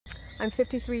I'm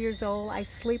 53 years old. I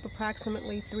sleep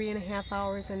approximately 3.5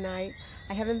 hours a night.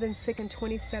 I haven't been sick in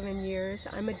 27 years.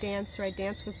 I'm a dancer. I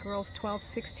dance with girls 12,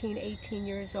 16, 18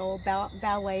 years old,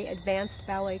 ballet, advanced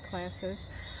ballet classes.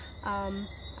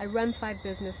 I run 5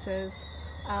 businesses,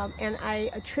 and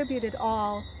I attribute it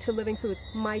all to living foods.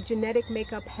 My genetic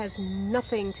makeup has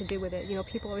nothing to do with it. You know,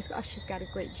 people always go, oh, she's got a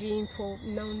great gene pool.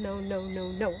 No, no, no,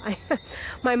 no, no.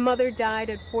 My mother died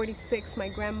at 46, my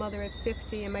grandmother at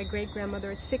 50, and my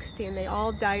great-grandmother at 60, and they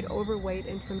all died overweight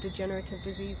and from degenerative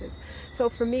diseases. So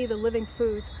for me, the living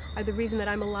foods are the reason that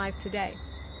I'm alive today.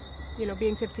 You know,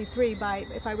 being 53,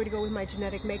 if I were to go with my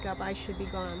genetic makeup, I should be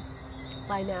gone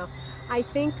by now. I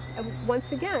think,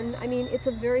 once again, I mean, it's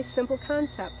a very simple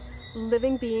concept.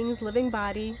 Living beings, living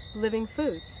body, living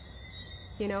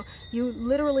foods. You know, you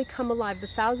literally come alive. The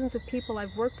thousands of people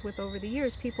I've worked with over the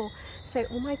years, people say,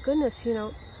 oh my goodness, you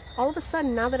know, all of a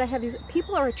sudden, now that I have these,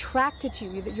 people are attracted to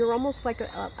you, that you're almost like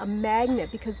a magnet,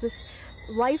 because this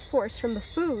life force from the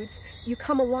foods, you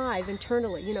come alive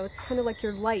internally. You know, it's kind of like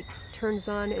your light turns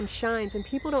on and shines, and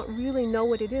people don't really know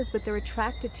what it is, but they're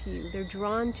attracted to you. They're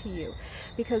drawn to you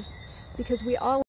because we all